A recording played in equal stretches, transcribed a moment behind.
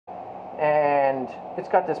and it's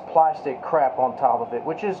got this plastic crap on top of it,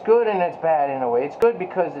 which is good and it's bad in a way. It's good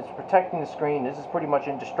because it's protecting the screen. This is pretty much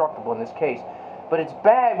indestructible in this case. But it's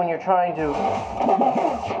bad when you're trying to,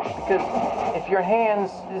 because if your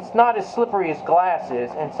hands, it's not as slippery as glass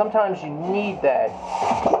is, and sometimes you need that.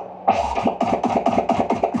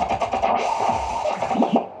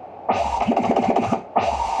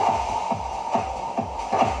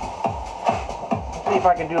 Let's see if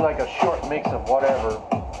I can do like a short mix of whatever.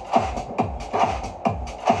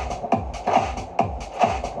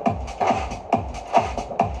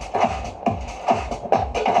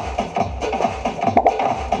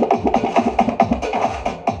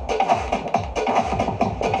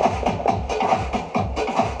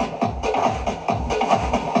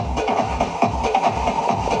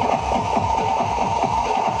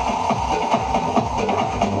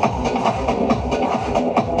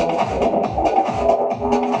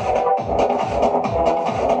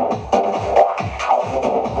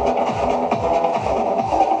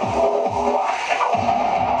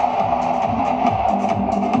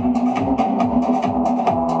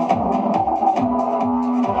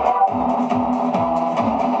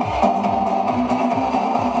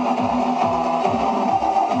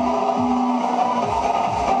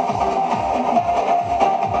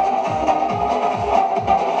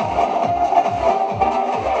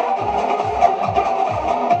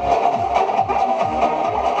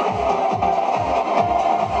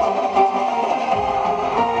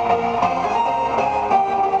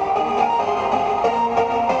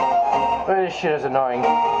 This shit is annoying.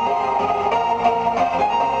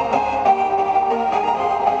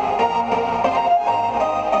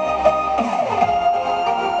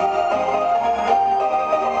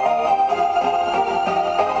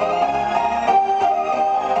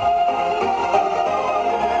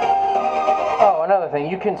 Oh, another thing,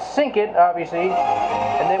 you can sync it, obviously,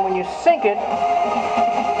 and then when you sync it,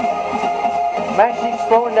 I'm actually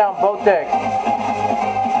slowing down both decks.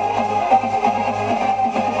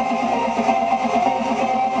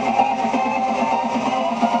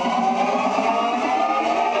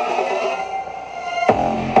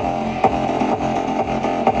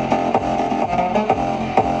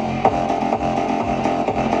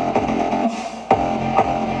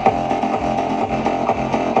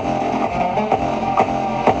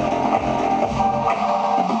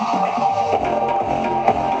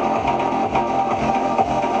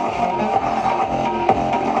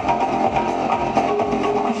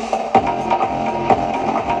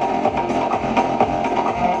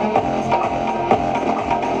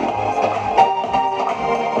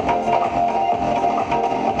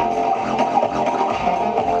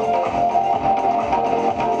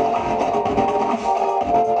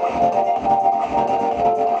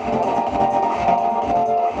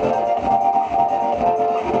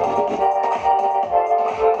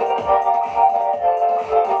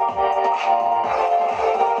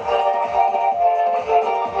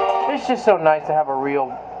 It's just so nice to have a real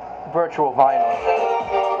virtual vinyl.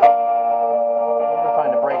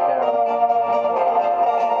 Find a breakdown.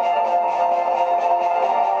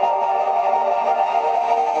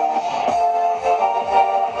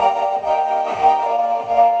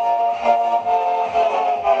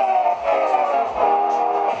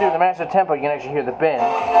 Through the master tempo, you can actually hear the bend.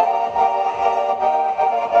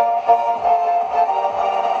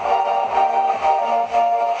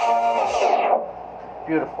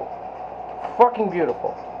 Beautiful. Fucking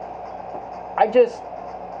beautiful.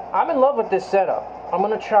 I'm in love with this setup. I'm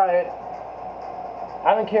gonna try it.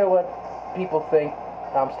 I don't care what people think.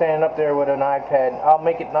 I'm standing up there with an iPad. I'll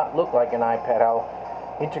make it not look like an iPad. I'll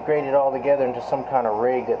integrate it all together into some kind of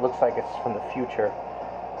rig that looks like it's from the future.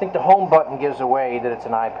 I think the home button gives away that it's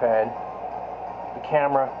an iPad. The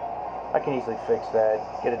camera, I can easily fix that.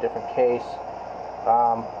 Get a different case.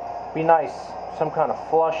 Be nice. Some kind of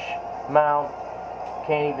flush mount.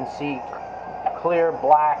 Can't even see clear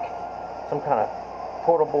black, some kind of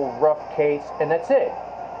portable rough case, and that's it.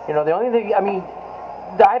 You know, the only thing, I mean,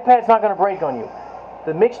 the iPad's not going to break on you.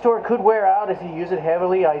 The Mixtour could wear out if you use it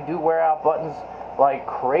heavily. I do wear out buttons like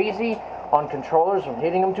crazy on controllers from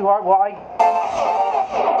hitting them too hard. Well, I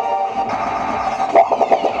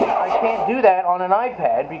can't do that on an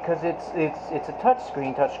iPad because it's a touch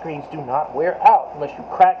screen. Touch screens do not wear out unless you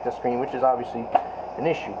crack the screen, which is obviously an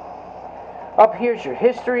issue. Up here's your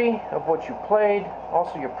history of what you played,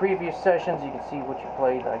 also your previous sessions. You can see what you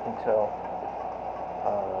played, I can tell.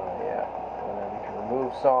 Yeah, and then you can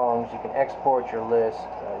remove songs, you can export your list,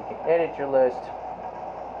 you can edit your list,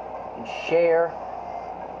 you can share,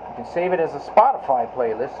 you can save it as a Spotify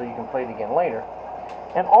playlist so you can play it again later.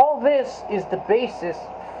 And all this is the basis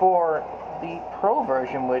for the Pro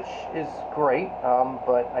version, which is great,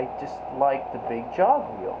 but I just like the big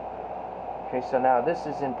jog wheel. Okay, so now this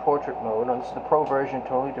is in portrait mode, and this is the Pro version,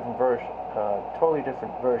 totally different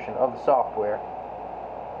version of the software.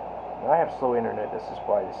 I have slow internet, this is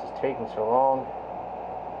why this is taking so long.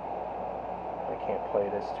 I can't play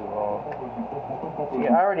this too long. See,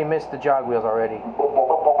 I already missed the jog wheels already.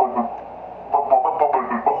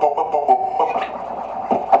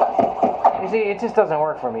 You see, it just doesn't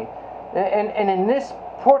work for me. And in this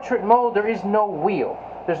portrait mode, there is no wheel.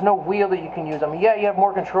 There's no wheel that you can use. I mean, yeah, you have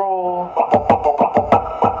more control.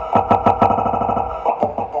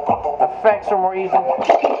 Effects are more easy.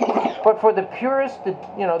 But for the purists, the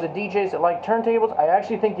DJs that like turntables, I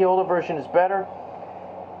actually think the older version is better.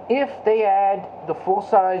 If they add the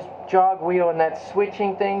full-size jog wheel and that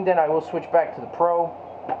switching thing, then I will switch back to the Pro.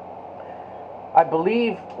 I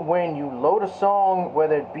believe when you load a song,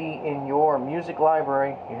 whether it be in your music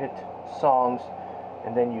library, you hit songs,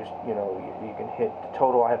 and then you can hit the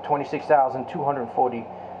total. I have 26,240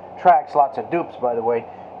 tracks, lots of dupes, by the way.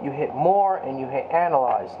 You hit more and you hit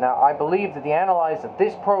analyze. Now, I believe that the analyze of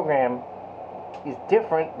this program is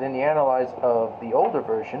different than the analyze of the older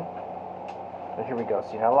version. So here we go.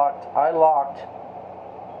 See, I locked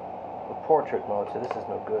the portrait mode, so this is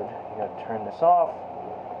no good. You gotta turn this off,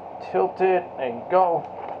 tilt it, and go.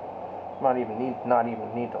 Not even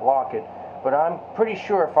need to lock it. But I'm pretty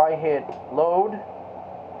sure if I hit load,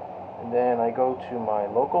 and then I go to my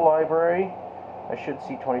local library, I should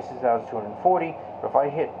see 26,240. But if I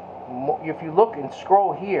hit, if you look and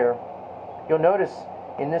scroll here, you'll notice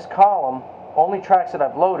in this column, only tracks that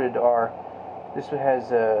I've loaded are, this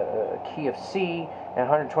has a key of C and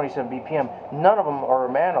 127 BPM. None of them are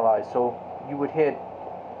analyzed. So you would hit,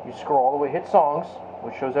 you scroll all the way, hit songs,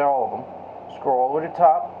 which shows all of them. Scroll all the way to the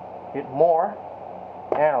top, hit more,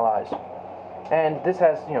 analyze. And this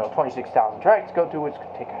has, 26,000 tracks to go through. It's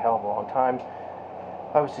going to take a hell of a long time.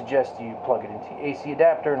 I would suggest you plug it into the AC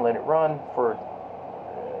adapter and let it run for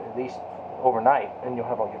at least overnight, and you'll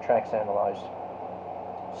have all your tracks analyzed.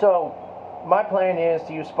 So my plan is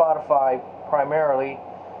to use Spotify primarily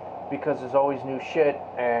because there's always new shit,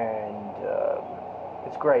 and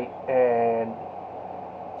it's great. And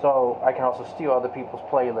so I can also steal other people's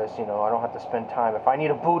playlists. I don't have to spend time. If I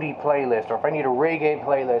need a booty playlist or if I need a reggae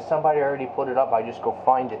playlist, somebody already put it up. I just go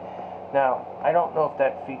find it. Now, I don't know if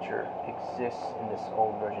that feature exists in this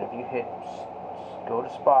old version. If you hit go to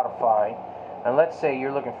Spotify, and let's say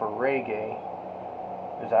you're looking for reggae,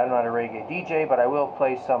 because I'm not a reggae DJ, but I will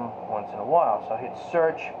play some once in a while. So I hit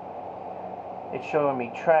search. It's showing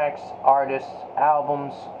me tracks, artists,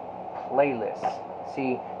 albums, playlists.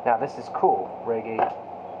 See, now this is cool.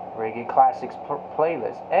 Reggae Classics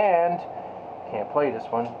playlist. And can't play this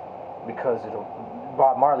one because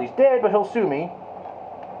Bob Marley's dead, but he'll sue me.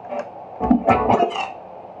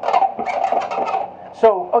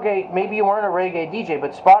 So, okay, maybe you weren't a reggae DJ,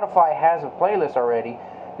 but Spotify has a playlist already.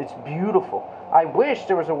 It's beautiful. I wish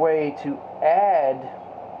there was a way to add,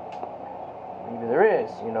 maybe there is,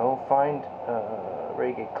 find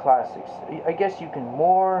reggae classics. I guess you can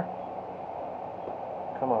more,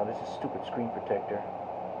 come on, this is stupid screen protector.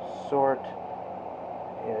 Sort,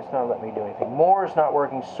 yeah, it's not letting me do anything. More is not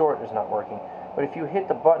working, sort is not working. But if you hit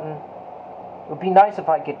the button, it would be nice if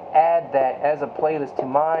I could add that as a playlist to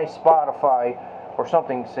my Spotify or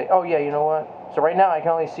something. Say, oh yeah, you know what? So right now I can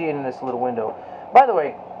only see it in this little window. By the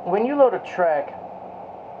way, when you load a track,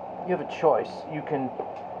 you have a choice. You can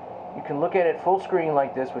look at it full screen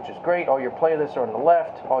like this, which is great. All your playlists are on the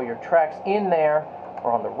left. All your tracks in there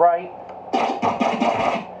are on the right.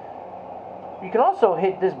 You can also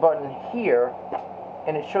hit this button here,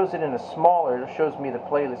 and it shows it in a smaller. It shows me the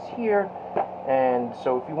playlist here. And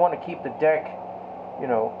so if you want to keep the deck,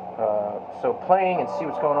 so playing and see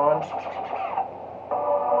what's going on.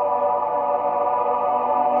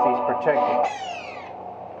 See, it's protected.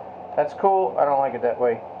 That's cool. I don't like it that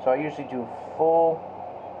way. So I usually do full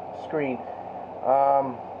screen,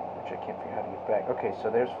 which I can't figure out how to get back. Okay, so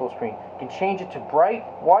there's full screen. You can change it to bright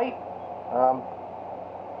white,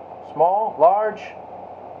 small, large.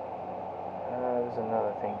 There's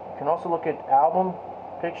another thing. You can also look at album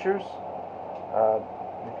pictures.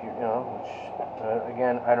 If you which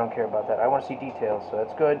again, I don't care about that. I want to see details, so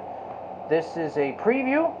that's good. This is a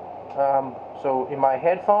preview. So in my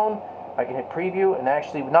headphone, I can hit preview and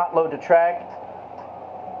actually not load the track,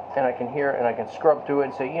 and I can hear and I can scrub through it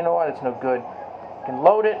and say, you know what, it's no good. I can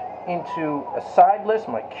load it into a side list,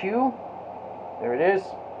 my queue. There it is.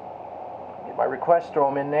 Get my requests, throw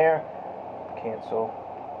them in there, cancel.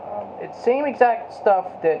 It's same exact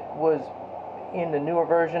stuff that was in the newer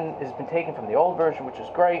version has been taken from the old version, which is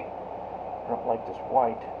great. I don't like this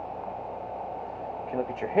white. can look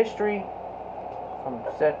at your history from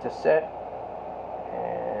set to set,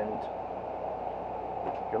 and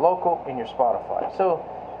your local and your Spotify. So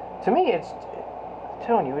to me, it's, I'm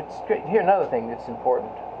telling you, it's great. Here, another thing that's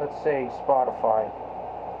important. Let's say Spotify.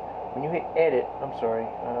 When you hit edit, I'm sorry,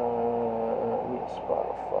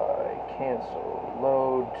 Spotify, cancel,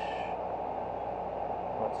 load,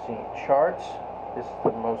 let's see, charts. This is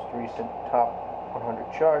the most recent top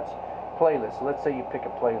 100 charts. Playlist. Let's say you pick a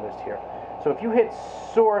playlist here. So if you hit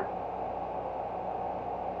sort,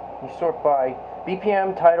 you sort by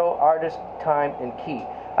BPM, title, artist, time, and key.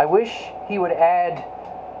 I wish he would add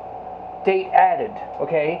date added,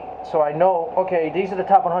 okay? So I know, okay, these are the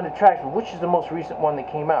top 100 tracks, but which is the most recent one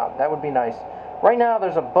that came out? That would be nice. Right now,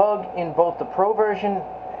 there's a bug in both the Pro version,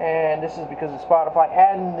 and this is because of Spotify,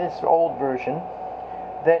 and this old version,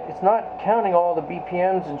 that it's not counting all the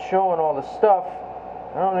BPMs and showing all the stuff.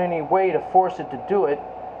 I don't know any way to force it to do it,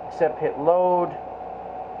 except hit load.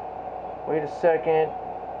 Wait a second.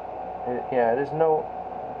 Yeah, there's no...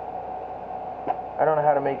 I don't know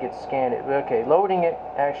how to make it scan it. Okay, loading it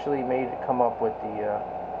actually made it come up with the...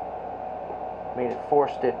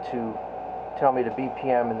 forced it to tell me the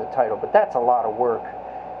BPM and the title. But that's a lot of work.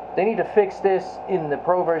 They need to fix this in the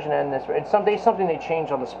Pro version and this. And something they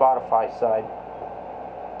changed on the Spotify side.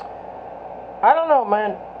 I don't know,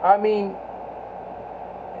 man. I mean,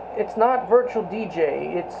 it's not virtual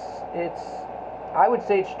DJ. It's I would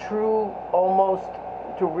say it's true almost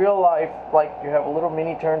to real life, like you have a little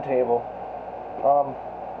mini turntable.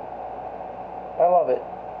 I love it.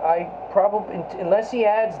 I probably, unless he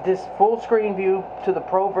adds this full screen view to the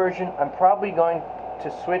Pro version, I'm probably going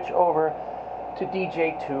to switch over to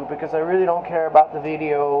DJ2 because I really don't care about the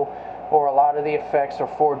video or a lot of the effects or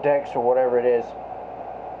 4 decks or whatever it is,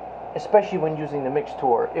 especially when using the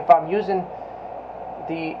Mixtour. If I'm using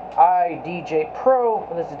the DJ Pro,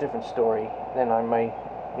 well, that's a different story. Then I might,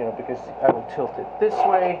 you know, because I will tilt it this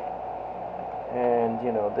way, and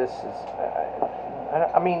you know, this is,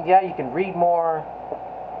 I mean, yeah, you can read more,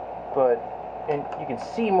 but, and you can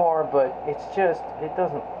see more, but it's just, it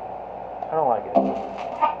doesn't, I don't like it.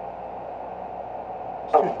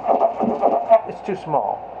 It's too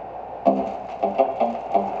small.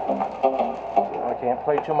 I can't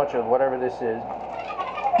play too much of whatever this is.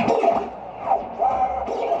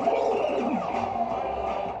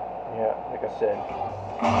 Yeah, like I said.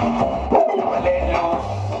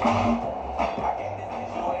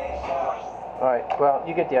 Alright, well,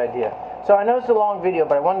 you get the idea. So I know it's a long video,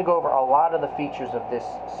 but I wanted to go over a lot of the features of this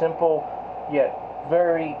simple, yet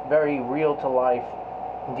very, very real-to-life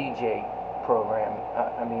DJ program.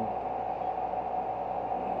 I mean,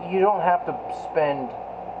 you don't have to spend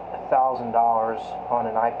 $1,000 on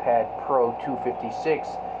an iPad Pro 256.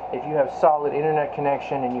 If you have solid internet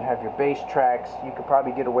connection and you have your bass tracks, you could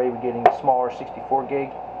probably get away with getting a smaller 64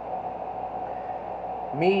 gig.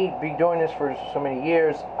 Me, be doing this for so many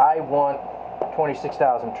years, I want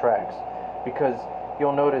 26,000 tracks, because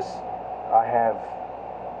you'll notice I have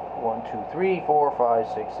 1, 2, 3, 4, 5,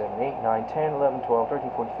 6, 7, 8, 9, 10, 11, 12,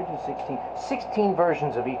 13, 14, 15, 16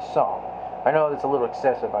 versions of each song. I know that's a little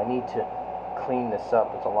excessive. I need to clean this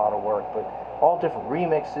up. It's a lot of work, but all different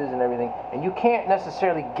remixes and everything, and you can't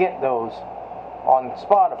necessarily get those on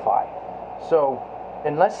Spotify. So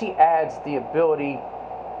unless he adds the ability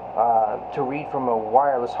to read from a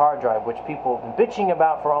wireless hard drive, which people have been bitching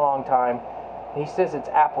about for a long time, he says it's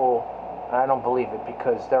Apple. I don't believe it,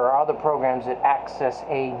 because there are other programs that access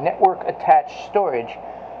a network attached storage,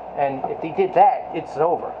 and if they did that, it's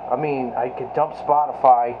over. I mean, I could dump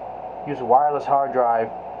Spotify, use a wireless hard drive,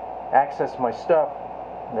 access my stuff,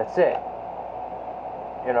 and that's it.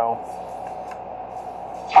 You know.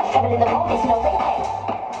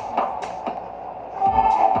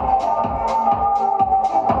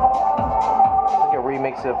 Like a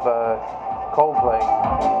remix of Coldplay.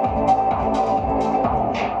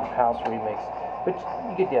 House remix. But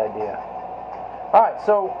you get the idea. Alright,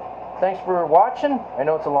 so thanks for watching. I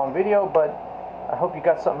know it's a long video, but I hope you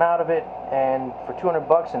got something out of it. And for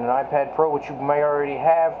 $200 and an iPad Pro, which you may already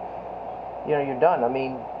have, you know, you're done. I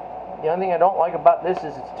mean, the only thing I don't like about this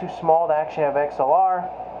is it's too small to actually have XLR.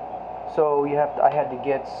 So you have to, I had to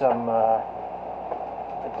get some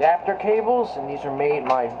adapter cables, and these are made,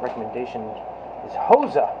 my recommendation is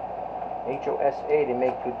HOSA. H-O-S-A. They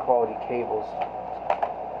make good quality cables.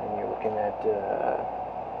 And you're looking at,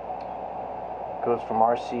 goes from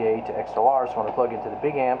RCA to XLR, so when I plug into the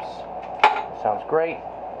big amps, it sounds great.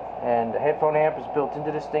 And the headphone amp is built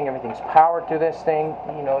into this thing. Everything's powered through this thing.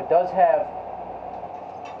 You know, it does have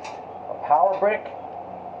a power brick,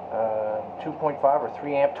 2.5 or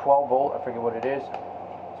 3 amp, 12 volt, I forget what it is.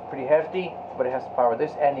 It's pretty hefty. but it has to power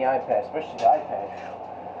this and the iPad, especially the iPad.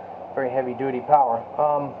 Very heavy duty power.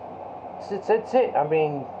 That's it. I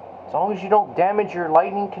mean, as long as you don't damage your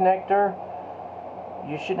lightning connector,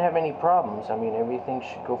 you shouldn't have any problems. I mean, everything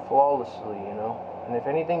should go flawlessly, you know. And if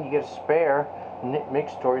anything, you get a spare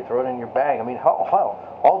Mixtour, you throw it in your bag. I mean, hell,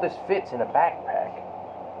 all this fits in a backpack,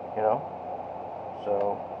 you know.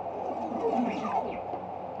 So,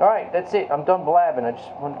 all right, that's it. I'm done blabbing. I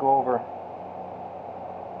just want to go over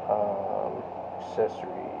accessories.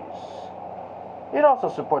 It also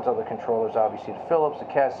supports other controllers, obviously. The Philips, the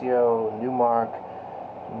Casio, Newmark,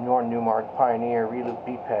 Newmark, Pioneer, Reloop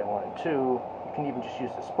Beatpad 1 and 2. You can even just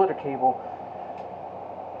use the splitter cable.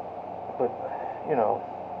 But, you know,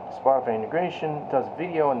 Spotify integration, does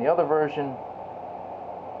video in the other version.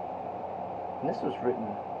 And this was written,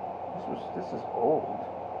 this is old.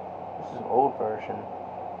 This is an old version.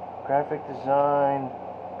 Graphic design,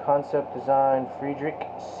 concept design, Friedrich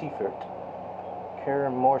Seifert,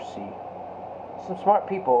 Karen Morsi. Some smart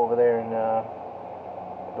people over there in, I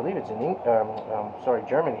believe it's in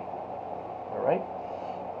Germany. All right.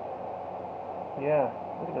 Yeah,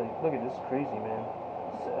 look at this crazy, man.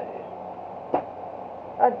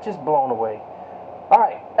 I'm just blown away. All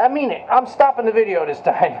right, I mean it. I'm stopping the video this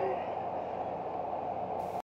time.